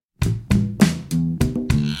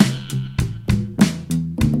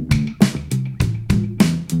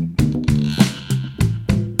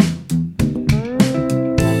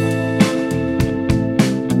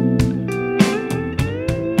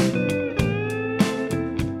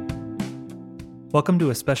Welcome to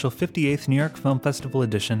a special 58th New York Film Festival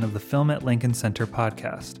edition of the Film at Lincoln Center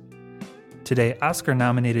podcast. Today,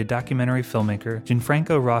 Oscar-nominated documentary filmmaker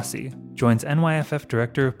Gianfranco Rossi joins NYFF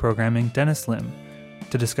Director of Programming Dennis Lim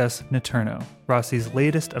to discuss Naterno, Rossi's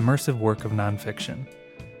latest immersive work of nonfiction.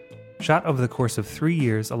 Shot over the course of 3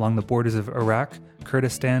 years along the borders of Iraq,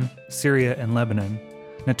 Kurdistan, Syria, and Lebanon,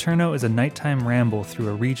 Naterno is a nighttime ramble through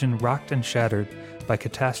a region rocked and shattered by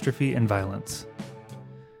catastrophe and violence.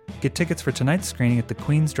 Get tickets for tonight's screening at the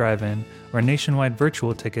Queens Drive-In or nationwide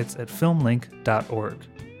virtual tickets at filmlink.org.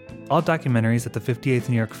 All documentaries at the 58th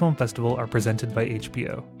New York Film Festival are presented by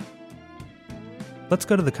HBO. Let's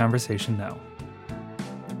go to the conversation now.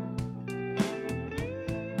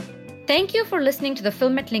 Thank you for listening to the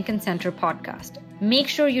Film at Lincoln Center podcast. Make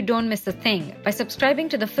sure you don't miss a thing by subscribing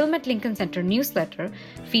to the Film at Lincoln Center newsletter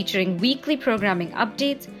featuring weekly programming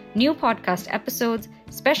updates, new podcast episodes,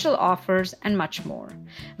 special offers, and much more.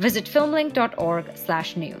 Visit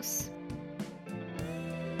filmlink.org/news.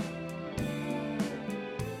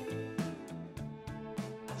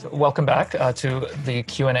 So welcome back to the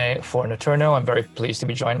Q&A for Naterno. I'm very pleased to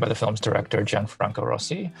be joined by the film's director, Gianfranco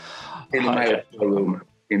Rossi. In my room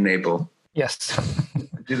in Naples. Yes.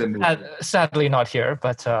 Sadly not here,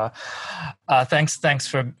 but thanks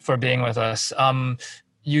for being with us.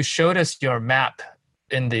 You showed us your map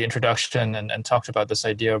in the introduction and talked about this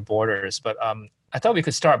idea of borders, but I thought we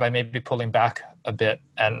could start by maybe pulling back a bit,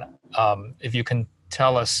 and if you can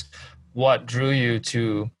tell us what drew you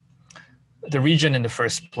to the region in the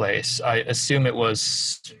first place. I assume it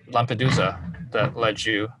was Lampedusa that led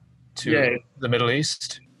you to the Middle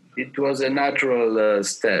East. It was a natural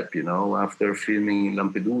step, after filming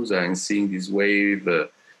Lampedusa and seeing this wave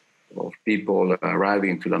of people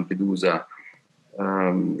arriving to Lampedusa.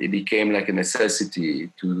 It became like a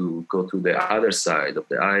necessity to go to the other side of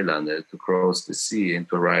the island, to cross the sea and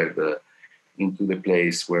to arrive into the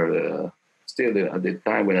place where still at the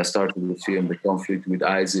time when I started the film, the conflict with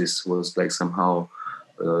ISIS was like somehow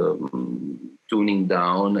tuning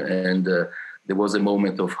down, and there was a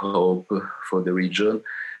moment of hope for the region.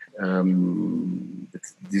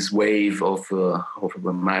 This wave of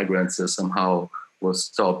migrants somehow was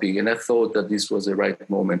stopping, and I thought that this was the right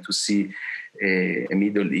moment to see a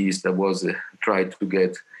Middle East that was tried to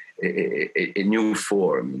get a new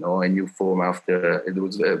form, a new form after it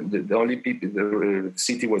was the only people the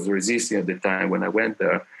city was resisting at the time when I went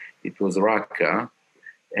there. It was Raqqa,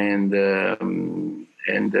 and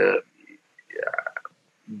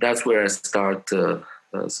that's where I start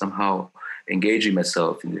somehow engaging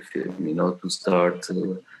myself in the film, to start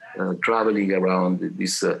traveling around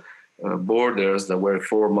these borders that were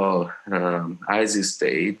formal ISIS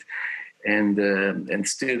state, and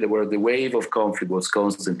still the wave of conflict was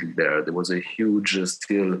constantly there. There was a huge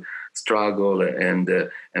still struggle and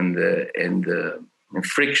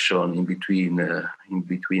friction in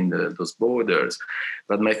between those borders.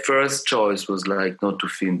 But my first choice was like not to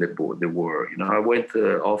film the war. I went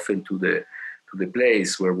often to the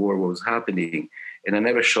place where war was happening, and I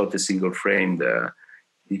never shot a single frame there,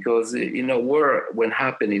 because war when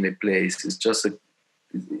happening in a place is just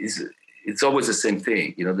it's always the same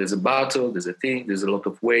thing. There's a battle, there's a thing, there's a lot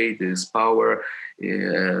of weight, there's power,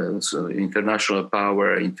 so international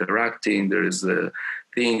power interacting, there's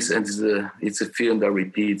things, and it's a film that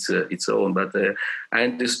repeats its own. But I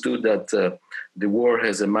understood that the war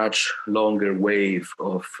has a much longer wave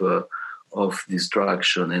of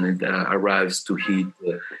destruction, and it arrives to hit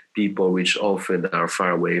people which often are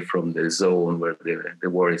far away from the zone where the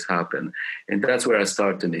war is happening. And that's where I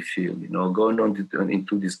started the film, going on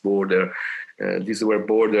into this border. These were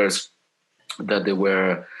borders that they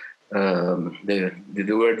were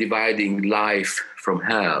dividing life from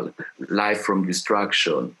hell, life from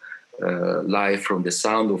destruction, life from the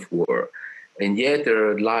sound of war. And yet there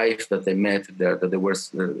are life that they met there, that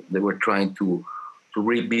they were trying to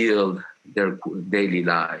rebuild their daily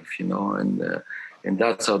life, and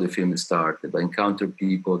that's how the film started. I encountered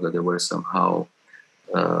people that they were somehow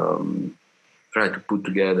trying to put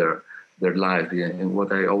together their life, and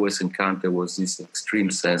what I always encountered was this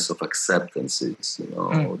extreme sense of acceptances,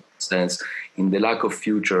 sense in the lack of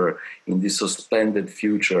future, in this suspended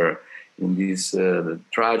future, in this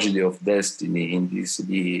tragedy of destiny, in this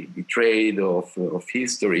the betrayal of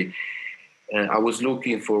history. I was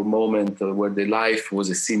looking for a moment where the life was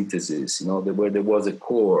a synthesis, where there was a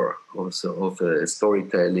core also of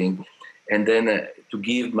storytelling, and then to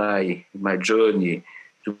give my journey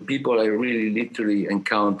to people I really literally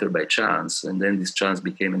encountered by chance, and then this chance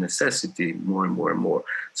became a necessity more and more and more.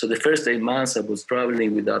 So the first 8 months I was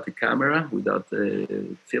traveling without a camera, without a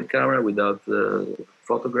film camera, without a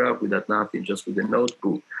photograph, without nothing, just with a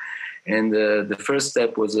notebook. And the first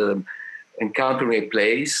step was encountering a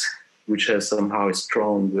place which has somehow a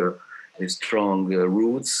strong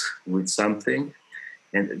roots with something,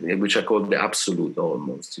 and which I call the absolute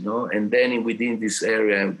almost, And then within this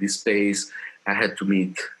area, this space, I had to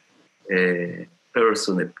meet a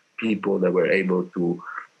person, people that were able to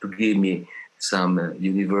give me some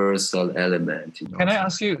universal element. Can I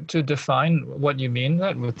ask you to define what you mean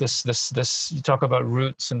that with this? You talk about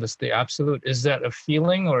roots and the absolute. Is that a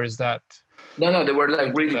feeling, or is that? No, they were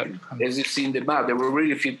like really, as you see in the map, there were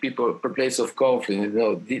really few people per place of conflict.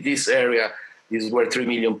 This area is where 3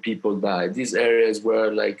 million people died. These areas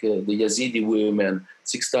were like the Yazidi women,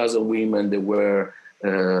 6,000 women. They were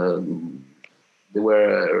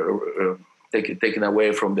taken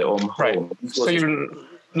away from their own home. So you're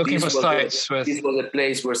looking for sites this was a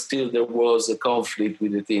place where still there was a conflict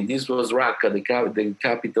with the thing. This was Raqqa, the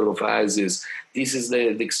capital of ISIS. This is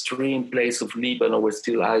the extreme place of Lebanon where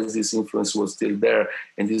still ISIS influence was still there,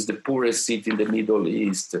 and this is the poorest city in the Middle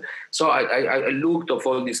East. So I looked of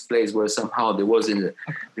all these places where somehow there was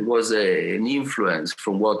an influence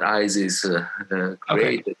from what ISIS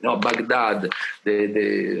created. Okay. Baghdad,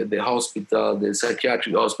 the hospital, the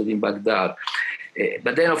psychiatric hospital in Baghdad.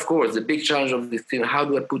 But then, of course, the big challenge of this film: how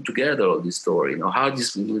do I put together all this story? How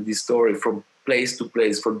this story from place to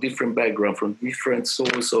place, from different background, from different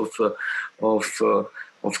source of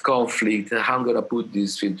conflict. How I'm going to put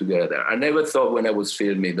this film together? I never thought when I was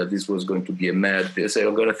filming that this was going to be a mad. I said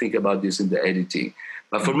I'm going to think about this in the editing.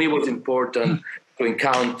 But for me, it was important to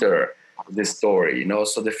encounter the story.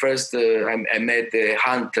 So the first I met the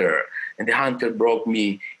hunter. And the hunter brought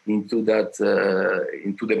me into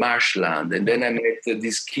the marshland. And then I met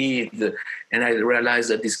this kid, and I realized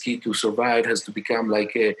that this kid, to survive, has to become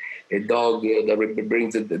like a dog that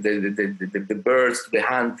brings the birds to the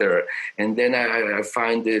hunter. And then I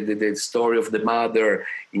find the story of the mother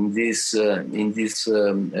in this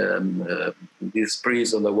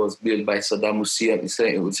prison that was built by Saddam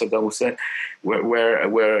Hussein,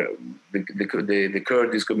 where the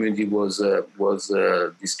Kurdish community was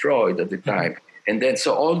destroyed at the time. And then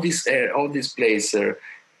so all these places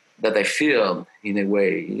that I filmed in a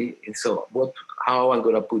way. So how I'm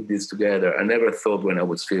going to put this together? I never thought when I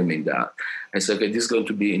was filming that. I said, okay, this is going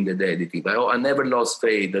to be in the editing. But I never lost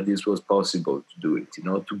faith that this was possible to do it.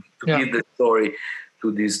 To give the story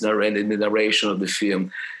to this the narration of the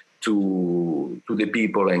film to the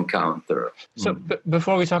people I encounter. So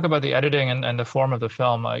before we talk about the editing and the form of the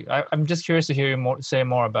film, I'm just curious to hear you say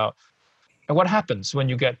more about what happens when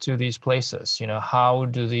you get to these places. How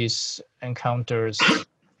do these encounters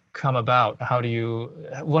come about?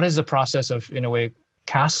 What is the process of, in a way,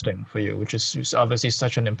 casting for you, which is obviously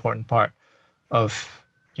such an important part of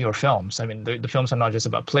your films? I mean, the films are not just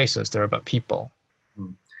about places, they're about people.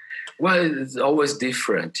 Well, it's always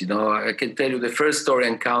different. I can tell you the first story I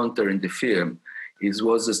encountered in the film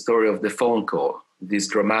was the story of the phone call, this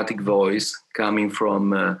dramatic voice coming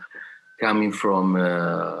from a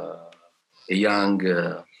young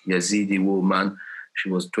Yazidi woman. She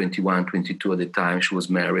was 21, 22 at the time. She was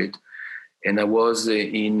married. And I was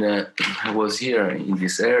here in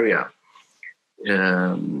this area,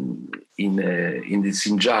 in the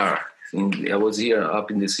Sinjar. I was here up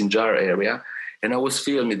in the Sinjar area, and I was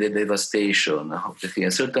filming the devastation of the thing.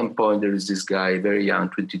 At a certain point, there is this guy, very young,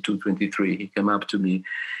 22, 23. He came up to me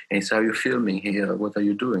and he said, "Are you filming here? What are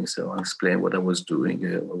you doing?" So I explained what I was doing,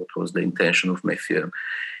 what was the intention of my film.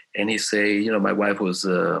 And he said, my wife was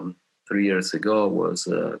 3 years ago was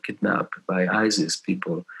kidnapped by ISIS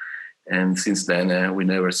people, and since then we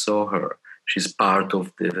never saw her. She's part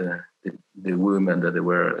of the women that they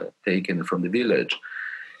were taken from the village.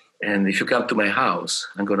 And if you come to my house,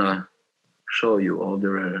 I'm gonna show you all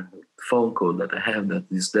the phone call that I have that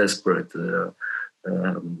is desperate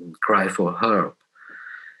cry for help.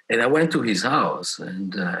 And I went to his house,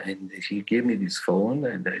 and he gave me this phone,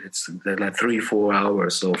 and it's like 3-4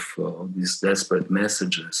 hours of these desperate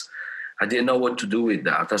messages. I didn't know what to do with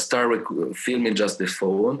that. I started filming just the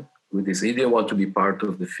phone with this. He didn't want to be part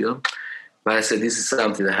of the film, but I said, this is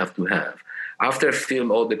something I have to have. After I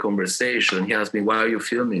filmed all the conversation, he asked me, "Why are you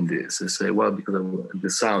filming this?" I said, "Well, because of the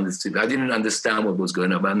sound." I didn't understand what was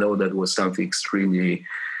going on, but I know that was something extremely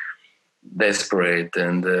desperate,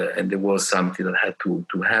 and there was something that I had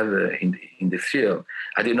to have in the film.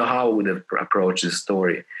 I didn't know how I would have approached the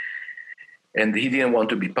story. And he didn't want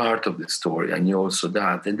to be part of the story. I knew also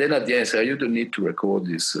that. And then at the end, I said, "You don't need to record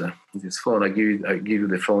this phone. I give you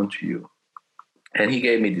the phone to you." And he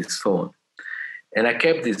gave me this phone. And I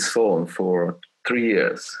kept this phone for 3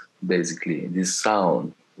 years, basically. This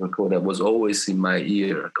sound record that was always in my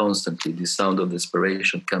ear constantly, this sound of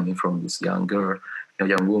desperation coming from this young girl a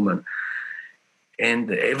young woman.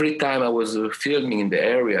 And every time I was filming in the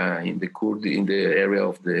area, in the area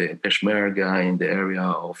of the Peshmerga, in the area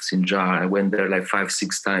of Sinjar, I went there like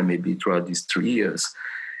 5-6 times maybe throughout these 3 years.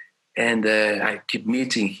 And I keep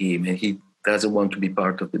meeting him, and he doesn't want to be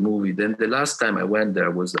part of the movie. Then the last time I went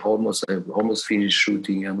there was I almost finished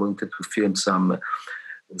shooting. I wanted to film some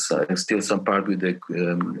part with the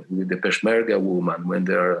Peshmerga woman when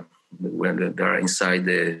they're inside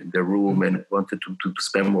the room, and wanted to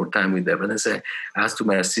spend more time with them. And I asked to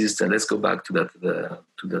my assistant, let's go back to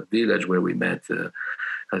that village where we met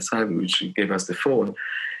Hassan, which gave us the phone.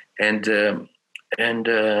 And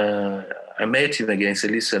I met him again. He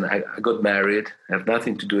said, listen, I got married. I have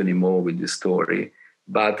nothing to do anymore with this story.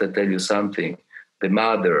 But I tell you something, the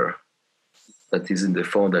mother that is in the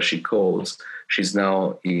phone that she calls, she's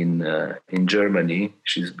now in Germany.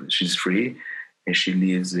 She's free, and she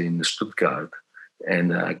lives in Stuttgart.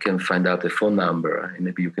 And I can find out the phone number, and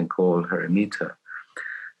maybe you can call her and meet her.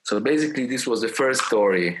 So basically, this was the first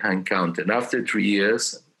story I encountered. After 3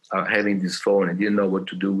 years having this phone, I didn't know what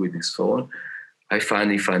to do with this phone. I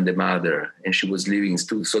finally found the mother, and she was living in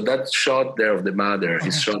Stuttgart. So that shot there of the mother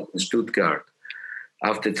is shot in Stuttgart.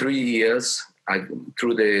 After 3 years,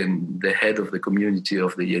 through the head of the community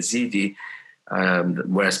of the Yazidi,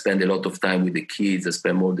 where I spent a lot of time with the kids. I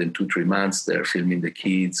spent more than 2-3 months there filming the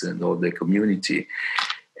kids and all the community.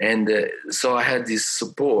 And so I had this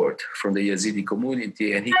support from the Yazidi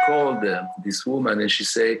community, and he called this woman, and she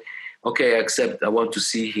said, okay, I accept, I want to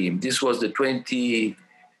see him. This was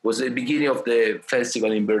was the beginning of the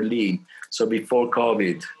festival in Berlin, so before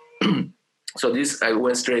COVID. So I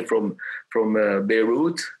went straight from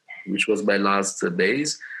Beirut, which was my last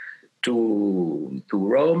base, to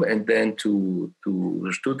Rome, and then to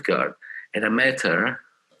Stuttgart. And I met her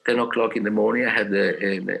 10 o'clock in the morning. I had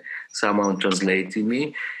someone translating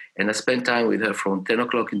me, and I spent time with her from 10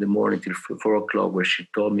 o'clock in the morning till 4 o'clock, where she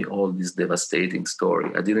told me all this devastating story.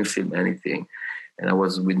 I didn't film anything, and I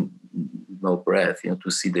was with no breath, to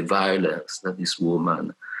see the violence that this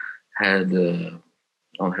woman had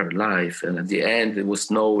on her life. And at the end, it was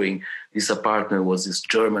knowing this apartment was this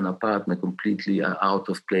German apartment, completely out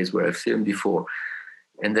of place where I filmed before.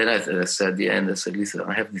 And then I said at the end, I said, listen,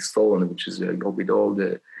 I have this phone, which is with all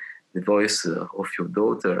the voice of your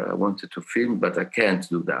daughter. I wanted to film, but I can't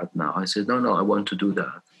do that now. I said, no, I want to do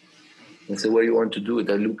that. I said, where you want to do it?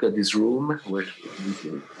 I look at this room where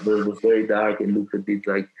it was very dark, and looked at it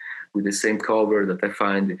like with the same cover that I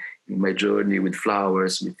find in my journey, with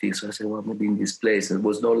flowers, with things. So I said, well, maybe in this place. And there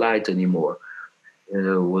was no light anymore.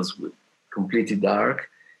 It was completely dark.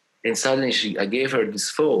 And suddenly I gave her this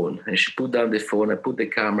phone, and she put down the phone. I put the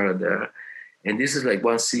camera there. And this is like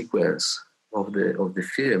one sequence of the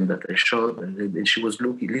film that I shot. And she was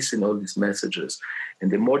listening to all these messages. And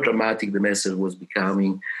the more dramatic the message was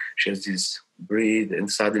becoming, she has this breathe, and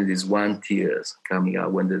suddenly there's one tear coming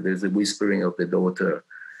out when there's a whispering of the daughter.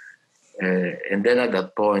 And then at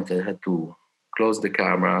that point, I had to close the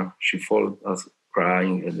camera. She followed us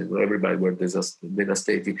crying, and everybody were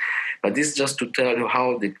devastated. But this is just to tell you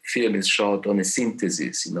how the film is shot on a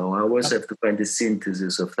synthesis. I always have to find the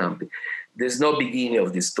synthesis of something. There's no beginning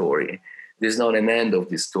of this story. There's not an end of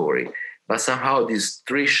this story. But somehow these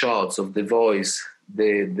 3 shots of the voice,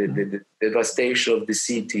 the devastation of the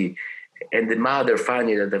city, and the mother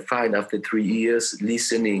finally that I find after 3 years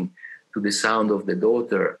listening to the sound of the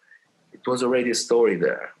daughter, it was already a story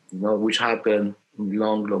there, which happened in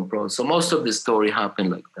long process. So most of the story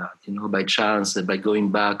happened like that, by chance, by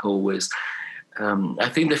going back always. I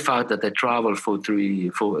think the fact that I traveled for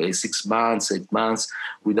 6 months, 8 months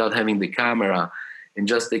without having the camera and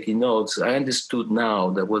just taking notes, I understood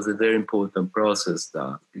now that was a very important process.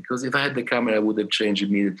 Because if I had the camera, I would have changed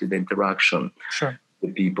immediately the interaction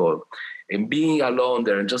with people. And being alone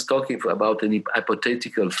there and just talking about an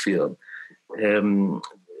hypothetical film,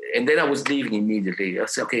 and then I was leaving immediately. I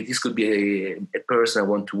said, okay, this could be a person I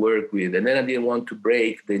want to work with. And then I didn't want to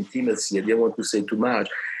break the intimacy. I didn't want to say too much.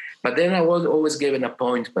 But then I was always give an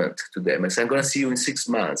appointment to them. I said, I'm going to see you in 6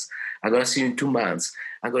 months. I'm going to see you in 2 months.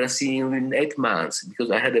 I'm going to see you in 8 months.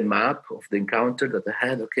 Because I had a map of the encounter that I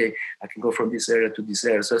had. Okay, I can go from this area to this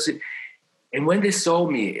area. So I said, and when they saw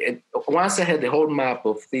me, once I had the whole map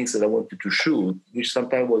of things that I wanted to shoot, which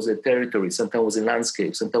sometimes was a territory, sometimes was a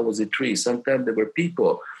landscape, sometimes was a tree, sometimes there were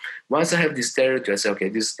people. Once I have this territory, I said, okay,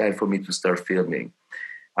 this is time for me to start filming.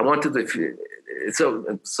 I wanted to,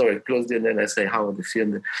 close it, and then I say, how the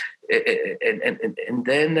film, and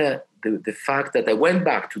then the fact that I went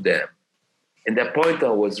back to them, and the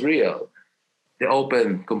appointment was real. They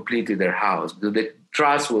opened completely their house. The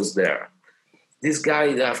trust was there. this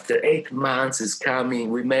guy, after 8 months, is coming.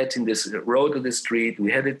 We met in this road of the street.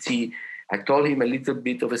 We had a tea. I told him a little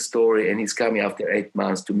bit of a story, and he's coming after 8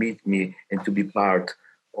 months to meet me and to be part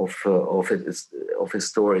of a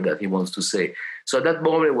story that he wants to say. So at that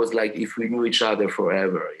moment, it was like if we knew each other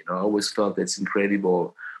forever. You know, I always felt it's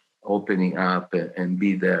incredible opening up and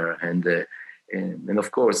be there. And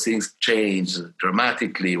of course, things change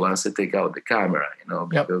dramatically once I take out the camera, you know,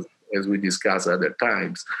 because as we discussed other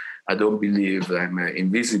times, I don't believe I'm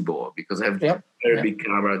invisible because I have a very big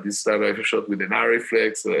camera. This time I shot with an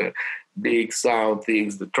Arriflex, big sound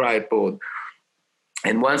things, the tripod.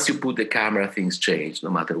 And once you put the camera, things change no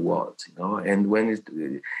matter what, you know. And when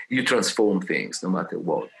you transform things no matter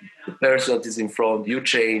what. The person that is in front, you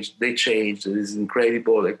change, they change. It is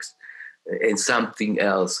incredible, and something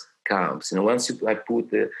else comes. You know, once I put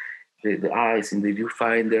the eyes in the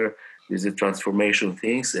viewfinder, there's a transformation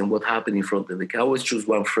things, and what happened in front of the camera. I always choose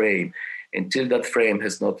one frame. Until that frame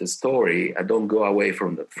has not a story, I don't go away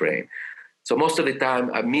from that frame. So most of the time,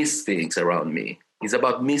 I miss things around me. It's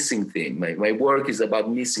about missing things. My work is about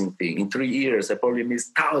missing things. In 3 years, I probably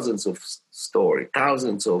missed thousands of stories,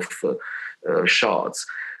 thousands of shots.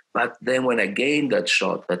 But then when I gain that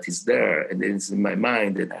shot that is there, and it's in my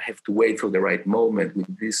mind, and I have to wait for the right moment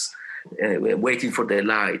with this, waiting for the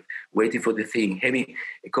light, waiting for the thing, having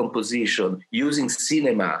a composition, using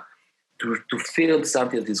cinema to film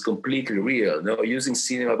something that is completely real, no? Using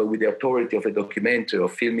cinema but with the authority of a documentary or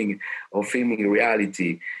filming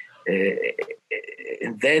reality.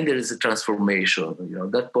 And then there is a transformation. You know,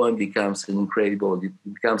 that point becomes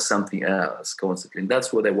it becomes something else constantly. And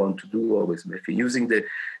that's what I want to do always, using the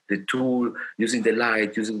tool, using the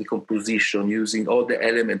light, using the composition, using all the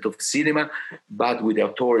element of cinema, but with the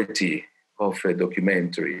authority of a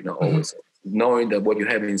documentary, you know, always knowing that what you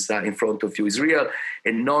have inside in front of you is real,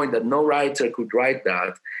 and knowing that no writer could write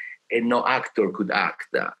that and no actor could act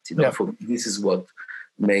that. You know, this is what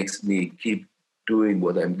makes me keep doing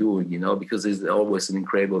what I'm doing, you know, because there's always an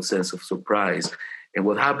incredible sense of surprise. And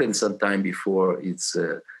what happened sometime before, it's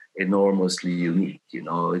enormously unique, you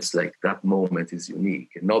know. It's like that moment is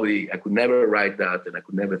unique. And I could never write that, and I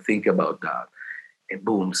could never think about that. And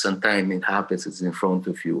boom, sometime it happens, it's in front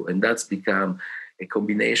of you. And that's become a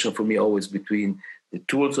combination for me always between the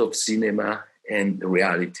tools of cinema and the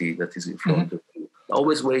reality that is in front of you.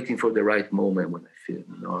 Always waiting for the right moment when I film.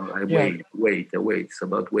 You know, I wait. It's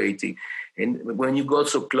about waiting. And when you go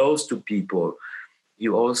so close to people,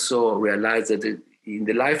 you also realize that in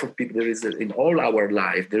the life of people, in all our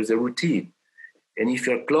life, there's a routine. And if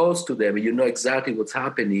you're close to them, you know exactly what's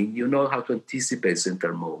happening. You know how to anticipate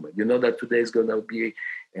certain moment. You know that today is going to be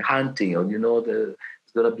a hunting, or you know there's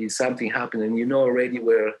going to be something happening. You know already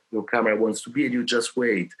where your camera wants to be, and you just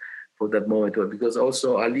wait for that moment. Because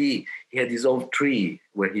also Ali, he had his own tree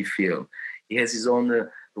where he filmed. He has his own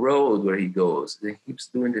road where he goes. He keeps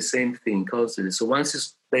doing the same thing constantly. So once you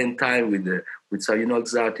spend time with so you know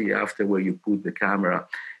exactly after where you put the camera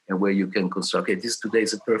and where you can construct. Okay, today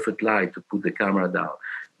is a perfect light to put the camera down,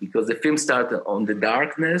 because the film started on the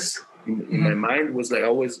darkness. In my mind was like I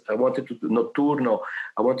wanted to do nocturno.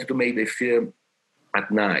 I wanted to make the film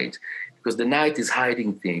at night, because the night is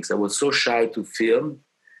hiding things. I was so shy to film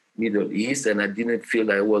Middle East, and I didn't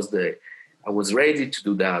feel I was ready to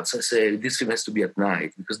do that. So I said, this film has to be at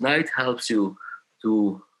night, because night helps you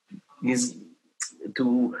to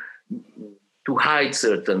hide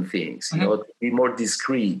certain things, you know, to be more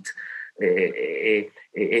discreet. A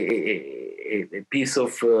piece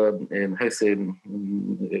of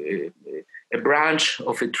a branch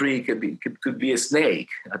of a tree could be a snake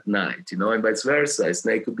at night, you know, and vice versa. A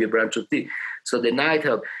snake could be a branch of tree. So the night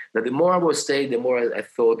helped. Now, the more I was staying, the more I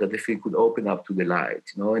thought that the film could open up to the light,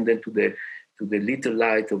 you know, and then to the little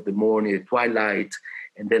light of the morning, the twilight,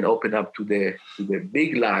 and then open up to the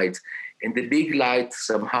big light. And the big light,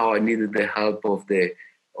 somehow I needed the help of the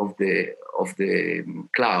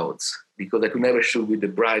clouds, because I could never shoot with the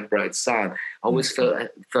bright sun. I always felt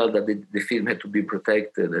that the film had to be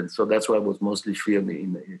protected, and so that's why I was mostly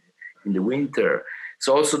filming in the winter.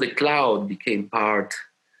 So also the cloud became part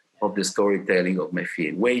of the storytelling of my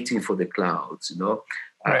film, waiting for the clouds, you know.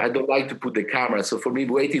 Right. I don't like to put the camera, so for me,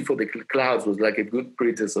 waiting for the clouds was like a good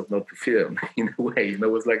pretext of not to film, in a way. You know,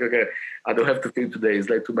 it was like, okay, I don't have to film today, it's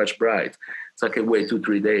like too much bright, so I can wait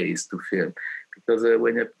 2-3 days to film. Because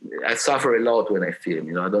I suffer a lot when I film,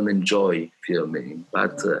 you know, I don't enjoy filming.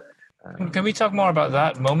 But can we talk more about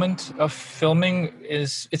that moment of filming? It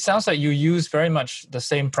sounds like you use very much the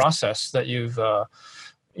same process that you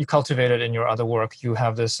cultivated in your other work. You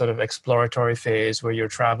have this sort of exploratory phase where you're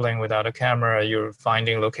traveling without a camera, you're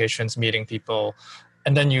finding locations, meeting people,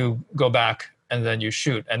 and then you go back and then you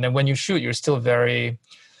shoot. And then when you shoot, you're still very,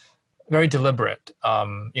 very deliberate.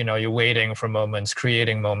 You're waiting for moments,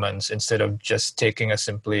 creating moments, instead of just taking a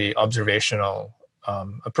simply observational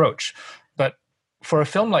approach. But for a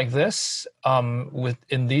film like this,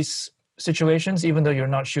 in these situations, even though you're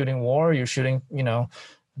not shooting war, you're shooting,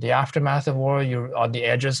 the aftermath of war, you're on the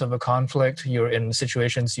edges of a conflict, you're in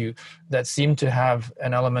situations that seem to have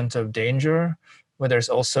an element of danger, where there's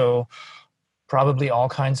also probably all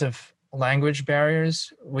kinds of language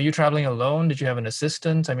barriers. Were you traveling alone? Did you have an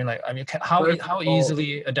assistant? How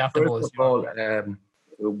easily adaptable is your...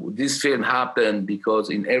 This film happened because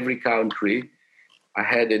in every country I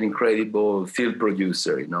had an incredible field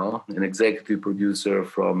producer, an executive producer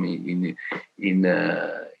from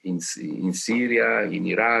in Syria, in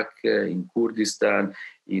Iraq, in Kurdistan,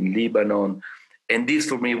 in Lebanon, and this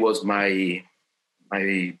for me was my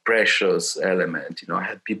precious element. I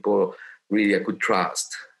had people really I could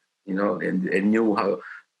trust, and knew how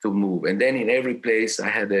to move. And then in every place I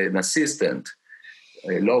had an assistant,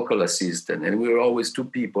 a local assistant, and we were always 2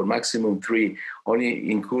 people, maximum 3. Only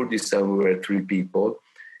in Kurdistan we were 3 people,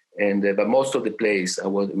 and but most of the place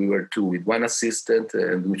we were 2 with 1 assistant,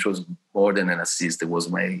 and which was more than an assistant. It was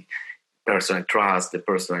my person I trust, the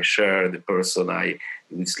person I share, the person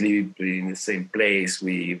we sleep in the same place,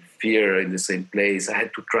 we fear in the same place. I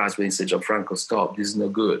had to trust when he said, "Gianfranco, stop! This is no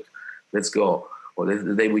good. Let's go." Or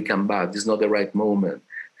the day we come back, this is not the right moment.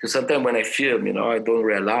 Because sometimes when I film, I don't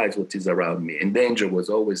realize what is around me. And danger was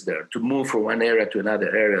always there. To move from one area to another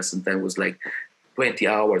area sometimes was like 20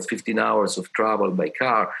 hours, 15 hours of travel by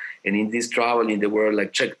car. And in this traveling, there were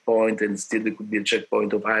like checkpoint, and still there could be a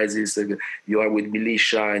checkpoint of ISIS. You are with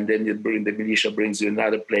militia, and then the militia brings you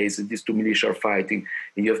another place, and these 2 militia are fighting.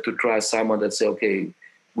 And you have to trust someone that say, okay,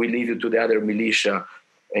 we leave you to the other militia,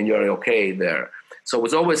 and you're okay there. So it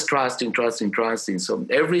was always trusting. So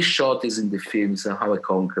every shot is in the film, is how I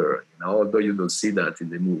conquer, although you don't see that in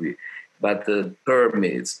the movie. But the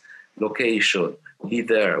permits, location, be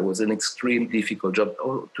there was an extreme difficult job.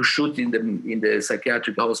 To shoot in the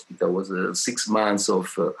psychiatric hospital was 6 months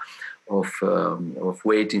of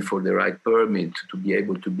waiting for the right permit to be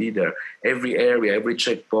able to be there. Every area, every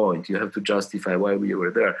checkpoint, you have to justify why we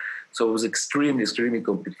were there. So it was extremely, extremely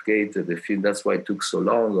complicated, the film. That's why it took so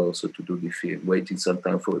long also to do the film, waiting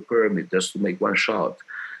sometimes for a permit just to make 1 shot,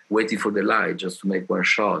 waiting for the light just to make 1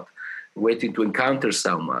 shot, waiting to encounter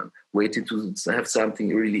someone, waiting to have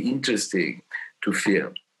something really interesting to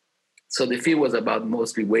film. So the film was about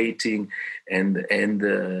mostly waiting, and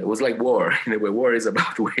it was like war. In a way, war is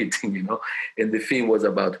about waiting, and the film was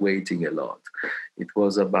about waiting a lot. It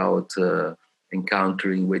was about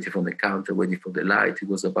encountering, waiting for the counter, waiting for the light. It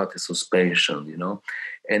was about a suspension,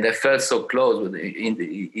 And I felt so close with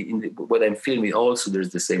when I'm filming. Also,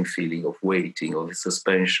 there's the same feeling of waiting, of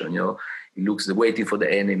suspension. It looks waiting for the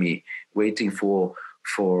enemy, waiting for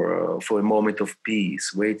a moment of peace,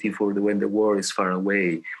 waiting for when the war is far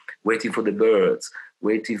away, waiting for the birds,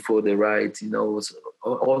 waiting for the right.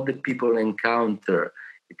 All the people encounter.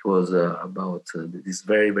 It was about this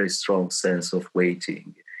very, very strong sense of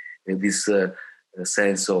waiting. This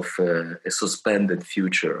sense of a suspended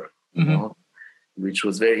future, which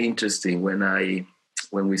was very interesting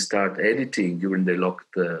when we start editing during the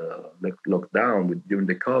lockdown, during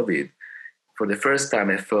the COVID. For the first time,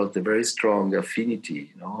 I felt a very strong affinity,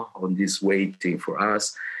 on this waiting for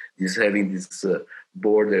us, this having this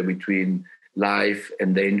border between life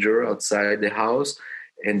and danger outside the house,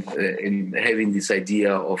 and having this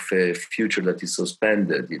idea of a future that is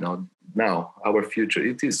suspended, Now, our future,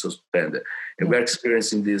 it is suspended. And we're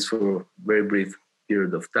experiencing this for a very brief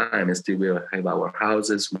period of time. And still we have our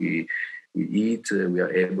houses, we eat, we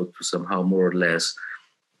are able to somehow more or less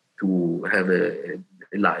to have a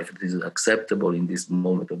life that is acceptable in this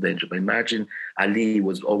moment of danger. But imagine Ali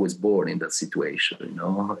was always born in that situation,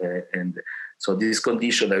 And so this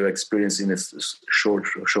condition that we're experiencing in a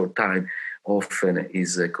short time often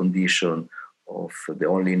is a condition of the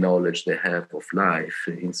only knowledge they have of life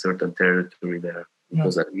in certain territory there,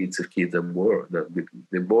 because it's a kid of war.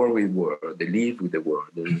 They're born with war, they live with the war.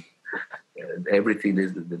 Everything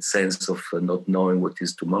is the sense of not knowing what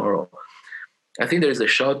is tomorrow. I think there is a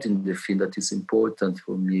shot in the film that is important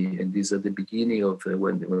for me, and this is at the beginning of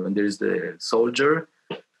when there is the soldier,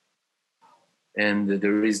 and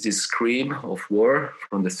there is this scream of war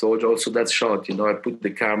from the soldier. Also that shot, I put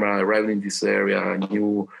the camera, arrived in this area, I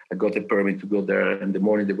knew I got a permit to go there. In the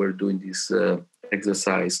morning they were doing this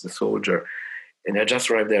exercise, the soldier. And I just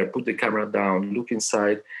arrived there, put the camera down, look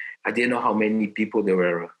inside. I didn't know how many people there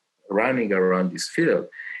were running around this field.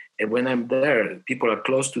 And when I'm there, people are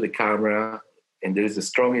close to the camera, and there is a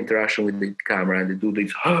strong interaction with the camera, and they do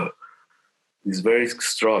this, It's very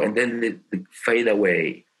strong, and then they fade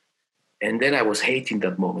away. And then I was hating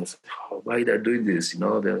that moment. Oh, why they're doing this,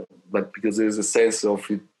 but because there's a sense of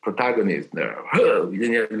protagonism there.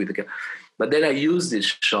 But then I use this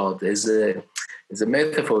shot as a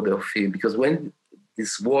metaphor of him, because when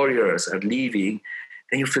these warriors are leaving,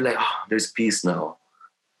 then you feel like, there's peace now.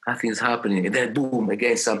 Nothing's happening. And then boom,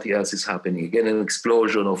 again, something else is happening. Again, an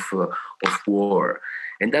explosion of war.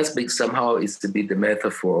 And that's somehow it's a bit the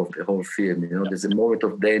metaphor of the whole film. There's a moment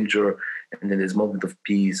of danger, and then there's a moment of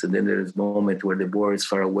peace, and then there's a moment where the war is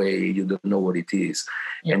far away, you don't know what it is.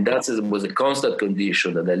 Yeah. And that was a constant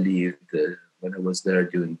condition that I lived when I was there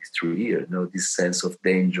during these 3 years. This sense of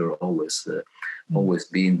danger always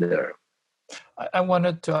being there. I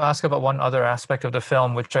wanted to ask about one other aspect of the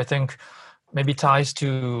film, which I think maybe ties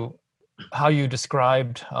to how you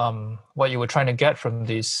described what you were trying to get from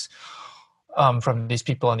these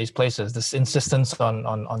people and these places. This insistence on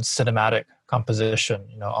cinematic composition,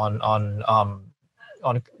 on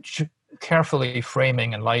carefully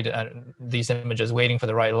framing and light these images, waiting for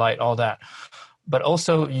the right light, all that. But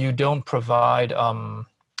also, you don't provide a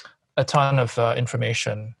ton of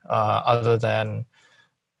information other than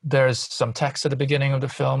there's some text at the beginning of the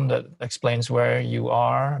film that explains where you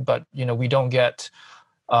are, but we don't get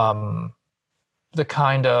the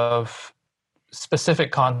kind of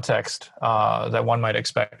specific context that one might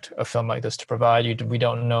expect a film like this to provide. We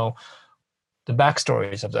don't know the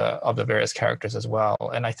backstories of the various characters as well,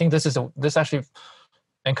 and I think this actually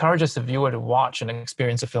encourages the viewer to watch and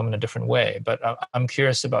experience a film in a different way. But I'm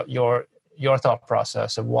curious about your thought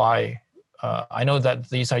process of why. I know that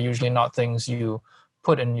these are usually not things you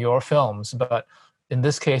put in your films, but in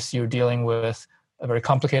this case, you're dealing with a very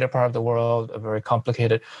complicated part of the world, a very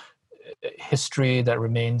complicated history that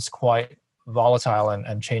remains quite volatile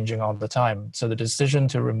and changing all the time. So the decision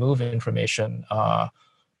to remove information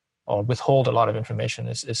or withhold a lot of information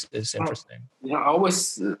is interesting. I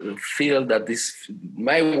always feel that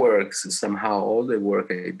my works, somehow all the work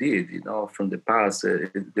I did, from the past,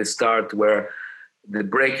 they start where the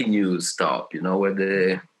breaking news stop, where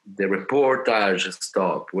the reportage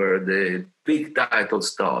stop, where the big title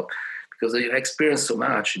stop, because I experienced so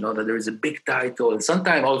much, that there is a big title. And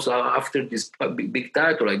sometimes also after this big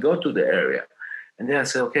title, I go to the area and then I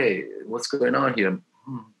say, okay, what's going on here?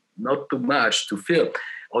 Not too much to film.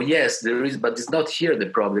 Oh yes, there is, but it's not here the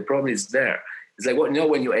problem. The problem is there. It's like,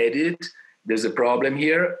 when you edit, there's a problem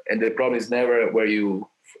here, and the problem is never where you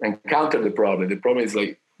encounter the problem. The problem is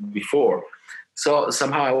like before. So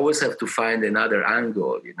somehow I always have to find another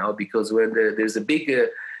angle, because when there's a big,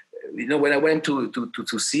 when I went to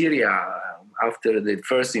Syria after the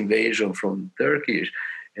first invasion from Turkey,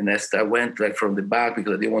 and I went like from the back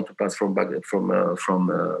because I didn't want to pass from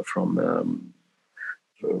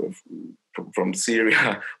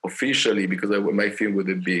Syria officially, because my film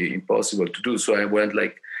would be impossible to do. So I went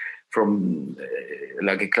like from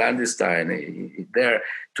like a clandestine there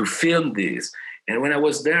to film this. And when I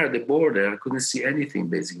was there at the border, I couldn't see anything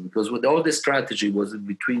basically, because with all the strategy was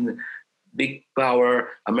between big power,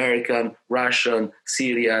 American, Russian,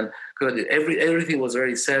 Syrian, everything was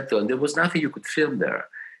already settled, and there was nothing you could film there.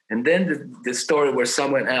 And then the story was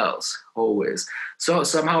someone else, always. So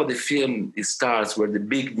somehow the film starts where the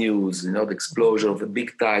big news, the explosion of a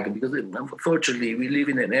big tiger, because unfortunately we live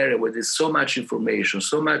in an area where there's so much information,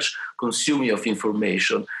 so much consuming of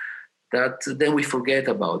information, that then we forget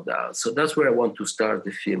about that. So that's where I want to start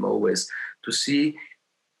the film always, to see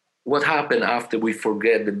what happened after we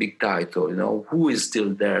forget the big title, who is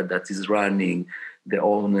still there that is running their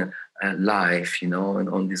own life, and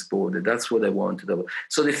on this border. That's what I wanted.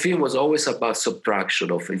 So the film was always about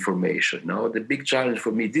subtraction of information. The big challenge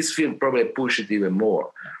for me, this film probably pushed it even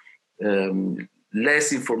more.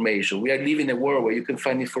 Less information. We are living in a world where you can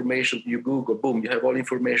find information, you Google, boom, you have all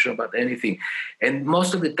information about anything. And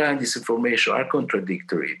most of the time, this information are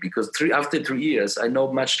contradictory, because after 3 years, I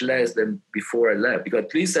know much less than before I left, because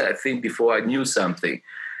at least I think before I knew something.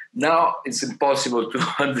 Now it's impossible to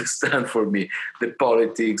understand for me the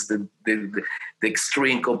politics, the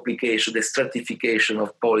extreme complication, the stratification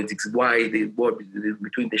of politics, why the war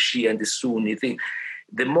between the Shia and the Sunni thing.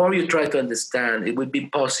 The more you try to understand, it would be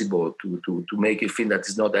impossible to make a film that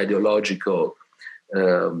is not ideological,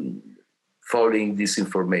 following this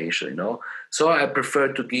information, So I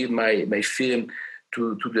prefer to give my film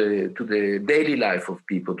to the daily life of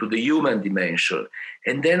people, to the human dimension.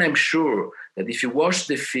 And then I'm sure that if you watch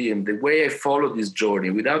the film, the way I follow this journey,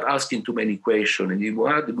 without asking too many questions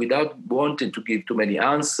and without wanting to give too many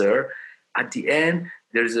answers, at the end,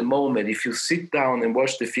 there is a moment, if you sit down and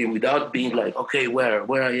watch the film without being like, okay,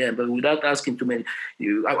 where I am, but without asking too many,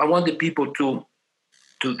 I want the people to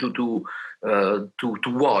to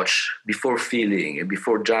watch before feeling and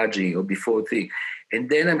before judging or before thinking. And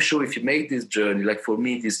then I'm sure if you make this journey, like for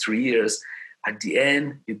me, these 3 years, at the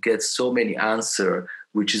end, you get so many answers,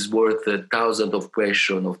 which is worth thousands of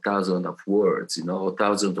questions or thousands of words, or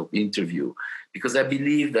thousands of interviews. Because I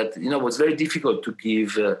believe that, it was very difficult to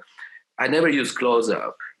give. I never use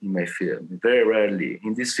close-up in my film, very rarely.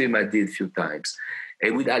 In this film, I did a few times.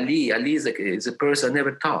 And with Ali is a person who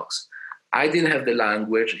never talks. I didn't have the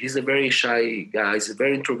language. He's a very shy guy. He's a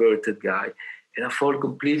very introverted guy. And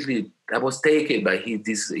I was taken by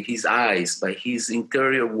his eyes, by his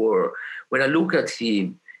interior world. When I look at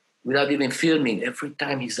him, without even filming, every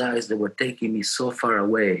time his eyes, they were taking me so far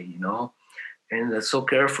away, And so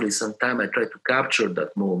carefully, sometimes I try to capture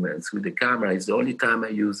that moment with the camera. It's the only time I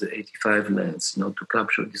use the 85 lens, to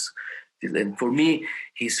capture this. And for me,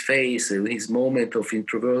 his face, his moment of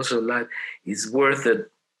introversion life is worth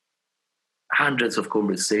hundreds of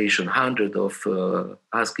conversations, hundreds of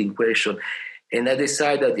asking questions. And I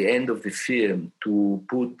decided at the end of the film to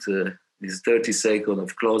put this 30 seconds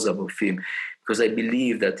of close-up of him, because I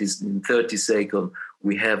believe that in 30 seconds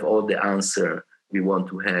we have all the answer we want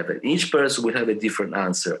to have. And each person will have a different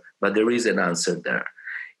answer, but there is an answer there.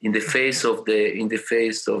 In the face of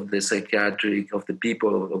the psychiatric, of the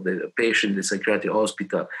people, of the patient, the psychiatric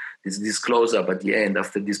hospital, this close-up at the end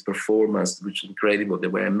after this performance, which is incredible, the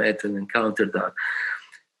way I met and encountered that.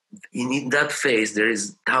 In that phase, there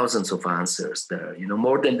is thousands of answers there,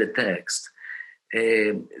 more than the text.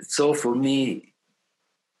 So for me,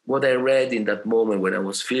 what I read in that moment when I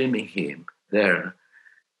was filming him there,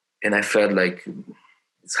 and I felt like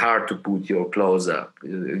it's hard to put your close-up,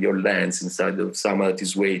 your lens inside of someone that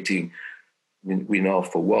is waiting, we know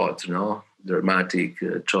for what, dramatic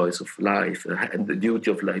choice of life and the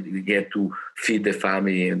duty of life. You get to feed the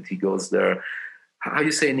family, and he goes there. How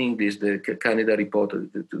you say in English, the Canada reporter,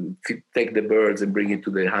 to take the birds and bring it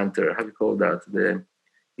to the hunter? How do you call that?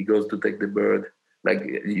 He goes to take the bird. Like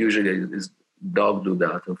usually his dog do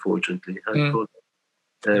that, unfortunately. How do you call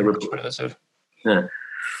that? Yeah.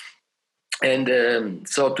 And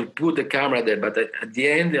so to put the camera there, but at the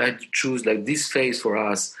end I choose like this phase for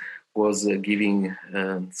us was giving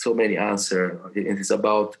so many answers. It is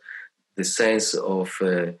about the sense of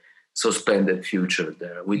suspended future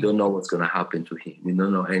there. We don't know what's going to happen to him. We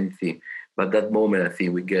don't know anything. But that moment, I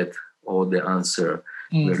think we get all the answer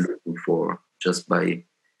we're looking for just by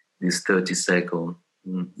this 30 seconds.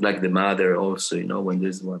 Like the mother also, when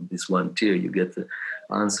there's this one tear, you get the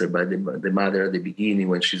answer by the mother at the beginning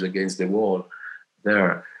when she's against the wall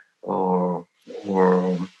there, or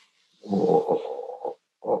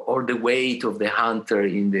the weight of the hunter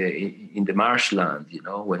in the marshland,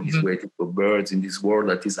 when he's waiting for birds in this world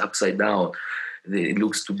that is upside down. It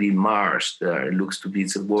looks to be marsh there. It looks to be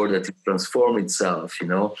it's a world that is transformed itself,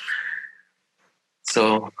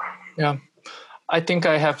 So yeah. I think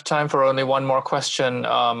I have time for only one more question,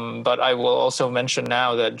 but I will also mention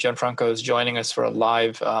now that Gianfranco is joining us for a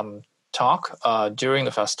live talk during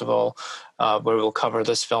the festival where we'll cover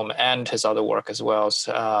this film and his other work as well.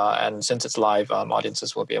 And since it's live,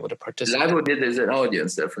 audiences will be able to participate. Live there's an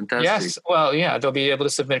audience. They're fantastic. Yes, well, yeah, they'll be able to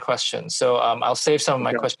submit questions. So I'll save some of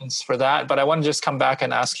my questions for that. But I want to just come back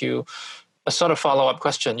and ask you a sort of follow-up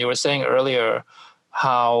question. You were saying earlier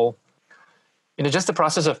how, just the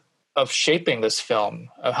process of shaping this film,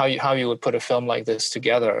 how you would put a film like this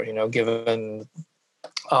together, given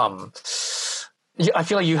I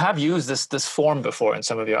feel like you have used this form before in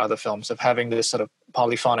some of your other films of having this sort of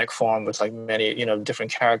polyphonic form with like many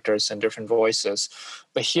different characters and different voices.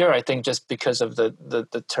 But here, I think just because of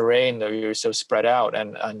the terrain that you're so spread out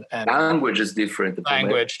and language is different.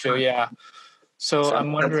 Language too, yeah. So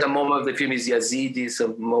I'm wondering. Some moment of the film is Yazidi,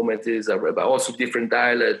 some moment is Arab, also different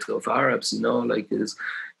dialect of Arabs. Like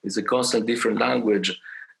it's a constant different language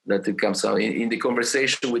that it comes out in the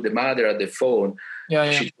conversation with the mother at the phone.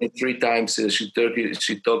 She 3 times she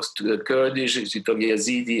talks to Kurdish, she talks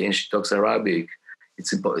Yazidi, and she talks Arabic.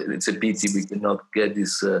 It's a pity we cannot get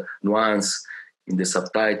this nuance in the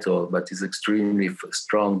subtitle, but it's extremely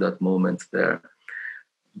strong that moment there.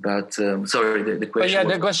 But sorry, the question.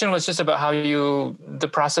 The question was just about how the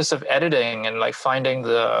process of editing and like finding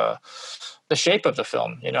the shape of the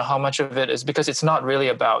film. How much of it is, because it's not really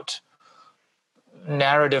about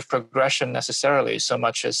narrative progression necessarily so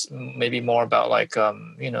much as maybe more about like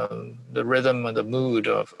the rhythm and the mood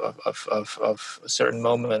of certain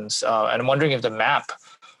moments. And I'm wondering if the map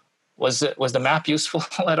was the map useful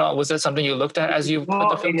at all? Was that something you looked at as you put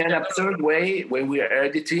the film together? In an absurd way, when we were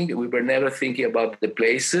editing, we were never thinking about the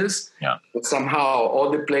places. Yeah. But somehow all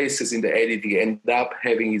the places in the editing end up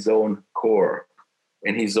having his own core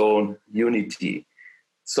and his own unity.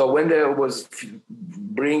 So when there was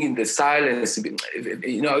bringing the silence,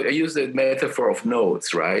 you know, I use the metaphor of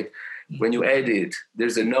notes, right? When you edit,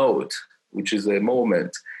 there's a note, which is a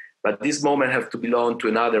moment, but this moment has to belong to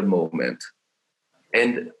another moment.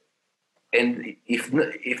 And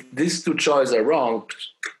if these two choices are wrong,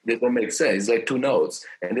 they don't make sense. It's like two notes.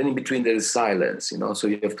 And then in between there is silence, you know, so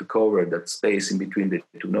you have to cover that space in between the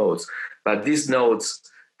two notes. But these notes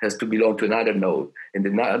has to belong to another note, and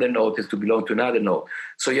the other note has to belong to another note.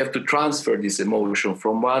 So you have to transfer this emotion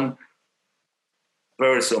from one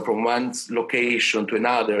person, from one location to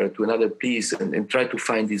another piece, and try to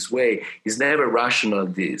find this way. It's never rational,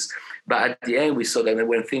 this. But at the end, we saw that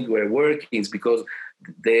when things were working, it's because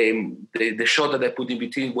the shot that I put in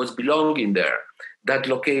between was belonging there. That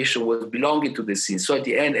location was belonging to the scene. So at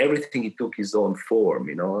the end, everything it took its own form,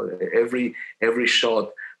 you know. Every shot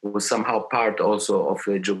was somehow part also of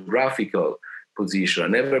a geographical position. I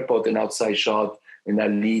never put an outside shot in a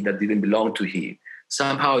lead that didn't belong to him.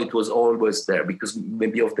 Somehow it was always there because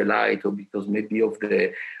maybe of the light or because maybe of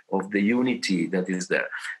the unity that is there.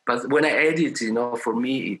 But when I edit, you know, for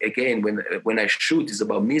me, again, when I shoot, it's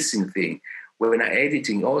about missing things. When I'm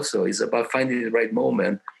editing also, it's about finding the right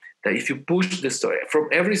moment that if you push the story, from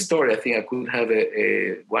every story, I think I could have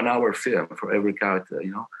a 1 hour film for every character,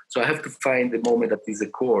 you know? So I have to find the moment that is a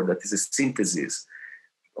core, that is a synthesis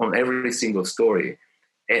on every single story.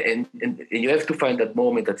 And you have to find that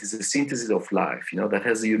moment that is a synthesis of life, you know, that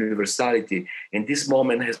has a universality. And this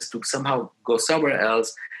moment has to somehow go somewhere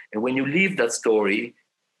else. And when you leave that story,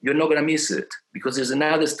 you're not going to miss it because there's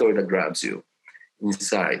another story that grabs you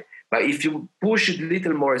inside. But if you push it a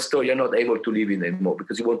little more a story, you're not able to leave it anymore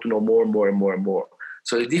because you want to know more and more and more and more.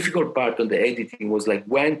 So the difficult part on the editing was like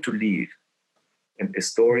when to leave a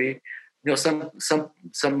story. You know,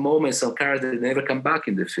 some moments, some characters never come back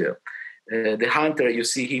in the film. The hunter, you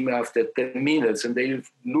see him after 10 minutes and they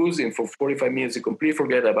lose him for 45 minutes. You completely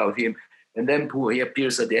forget about him. And then he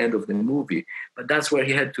appears at the end of the movie. But that's where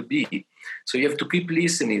he had to be. So you have to keep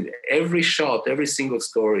listening. Every shot, every single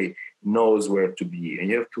story knows where to be. And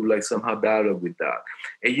you have to like somehow dialogue with that.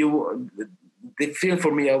 And the film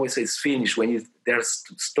for me, I always say, is finished when there's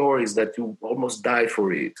stories that you almost die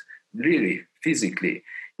for it. Really, physically.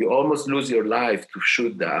 You almost lose your life to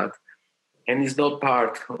shoot that. And it's not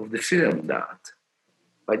part of the film, that.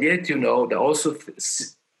 But yet, you know, there are also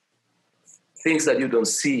things that you don't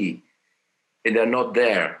see and they're not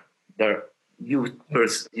there. You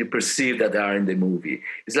perceive that they are in the movie.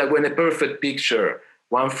 It's like when a perfect picture,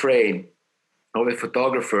 one frame of a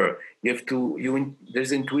photographer,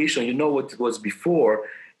 there's intuition, you know what was before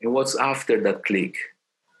and what's after that click.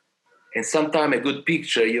 And sometimes a good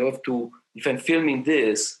picture, you have to, if I'm filming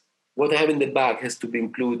this, what I have in the back has to be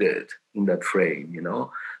included in that frame, you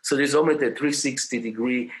know? So there's almost a 360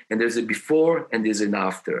 degree and there's a before and there's an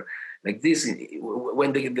after. Like this,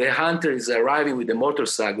 when the hunter is arriving with the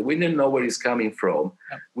motorcycle, we don't know where he's coming from.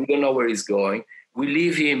 We don't know where he's going. We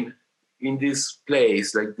leave him in this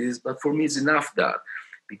place like this, but for me it's enough that,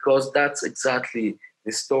 because that's exactly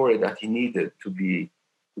the story that he needed to be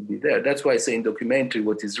there. That's why I say in documentary,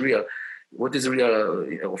 what is real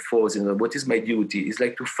or false, you know, what is my duty is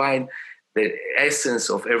like to find the essence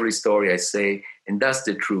of every story I say, and that's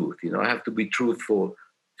the truth. You know, I have to be truthful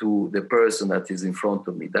to the person that is in front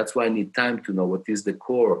of me. That's why I need time to know what is the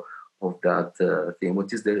core of that thing,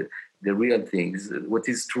 what is the real thing, what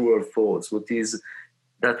is true or false,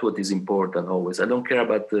 that's what is important always. I don't care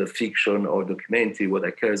about the fiction or documentary. What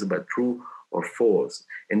I care is about true or false.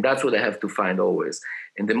 And that's what I have to find always.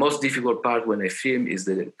 And the most difficult part when I film is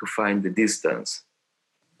to find the distance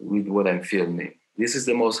with what I'm filming. This is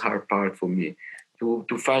the most hard part for me, to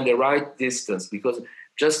find the right distance, because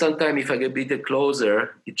just sometimes if I get a bit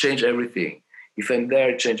closer, it changes everything. If I'm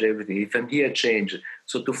there, it changes everything. If I'm here, it changes.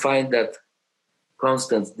 So to find that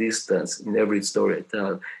constant distance in every story I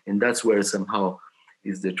tell, and that's where somehow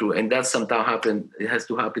is the truth. And that sometimes it has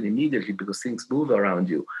to happen immediately because things move around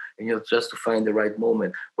you. And you have just to find the right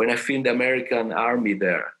moment. When I filmed the American Army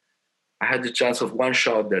there, I had the chance of one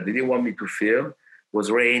shot there. They didn't want me to film. It was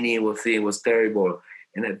rainy, it was terrible.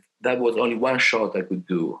 And that was only one shot I could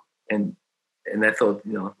do. And I thought,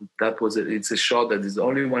 you know, it's a shot that is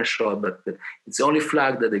only one shot, but it's the only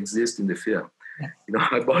flag that exists in the film. Yeah. You know,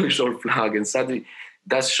 I abolished all flag, and suddenly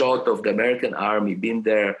that shot of the American Army being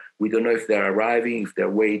there, we don't know if they're arriving, if they're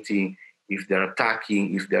waiting, if they're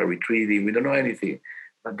attacking, if they're retreating. We don't know anything.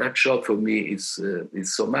 But that shot for me is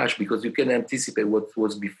so much, because you can anticipate what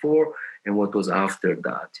was before and what was after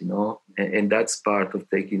that, you know. And that's part of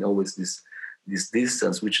taking always this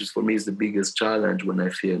distance, which is for me is the biggest challenge when I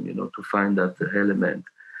film, you know, to find that element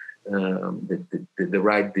the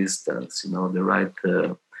right distance, the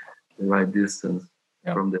right distance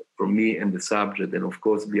from me and the subject. And of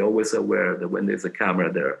course, be always aware that when there's a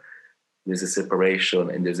camera there's a separation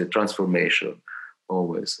and there's a transformation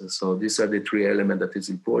always. And so these are the three elements that is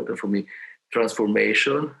important for me: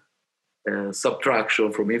 transformation,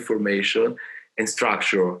 subtraction from information, and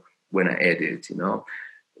structure when I edit.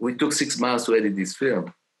 We took 6 months to edit this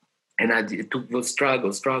film. And it took those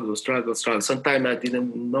struggle. Sometimes I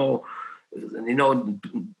didn't know,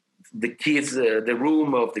 the kids, the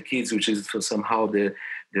room of the kids, which is somehow the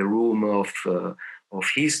room of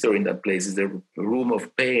history in that place, is the room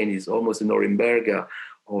of pain, is almost the Norimberga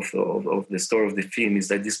of the story of the film. Is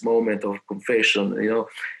like this moment of confession.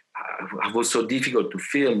 It was so difficult to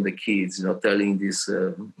film the kids, telling this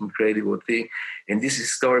incredible thing. And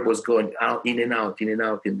this story was going out, in and out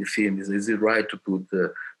in the film. Is it right to put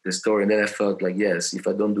the story? And then I felt like, yes, if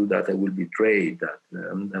I don't do that, I will betray that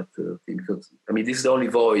thing. Because, this is the only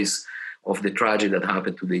voice of the tragedy that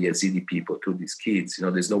happened to the Yazidi people, to these kids.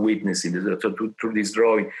 There's no witness in this. Through this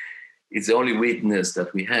drawing, it's the only witness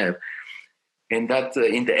that we have. And that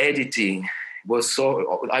in the editing was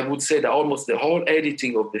so, I would say that almost the whole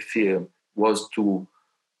editing of the film was to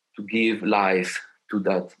give life to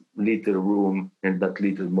that little room and that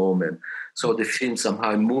little moment. So the film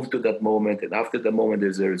somehow moved to that moment, and after the moment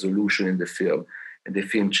there's a resolution in the film, and the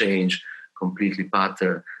film changed completely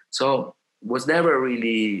pattern. So it was never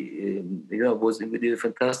really, we did a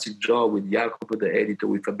fantastic job with Jacopo, the editor,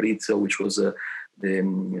 with Fabrizio, which was the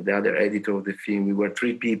other editor of the film. We were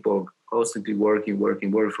 3 people constantly working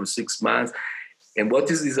for 6 months. And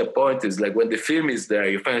what is disappointing is like when the film is there,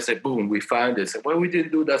 you finally say, boom, we found it. Say, well, we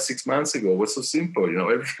didn't do that 6 months ago. It was so simple,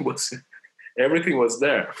 everything was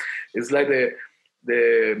there. It's like the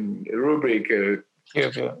rubric.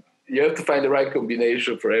 You have to find the right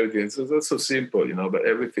combination for everything. So that's so simple, but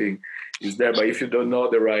everything is there. But if you don't know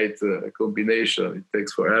the right combination, it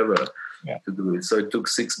takes forever to do it. So it took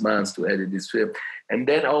 6 months to edit this film. And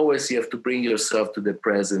then always you have to bring yourself to the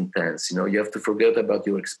present tense. You have to forget about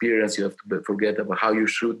your experience. You have to forget about how you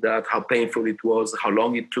shoot that, how painful it was, how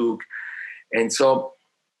long it took. And so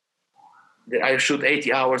I shoot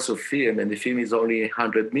 80 hours of film, and the film is only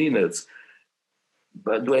 100 minutes.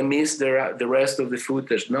 But do I miss the rest of the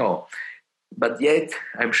footage? No. But yet,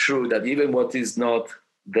 I'm sure that even what is not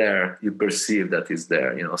there, you perceive that is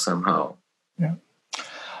there, somehow. Yeah.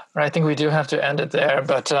 I think we do have to end it there,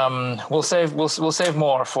 but we'll save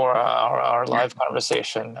more for our live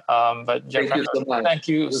conversation. But Gianfranco, thank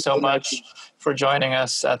you so much for joining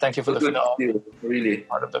us. Thank you for the film. Really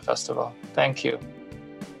part of the festival. Thank you.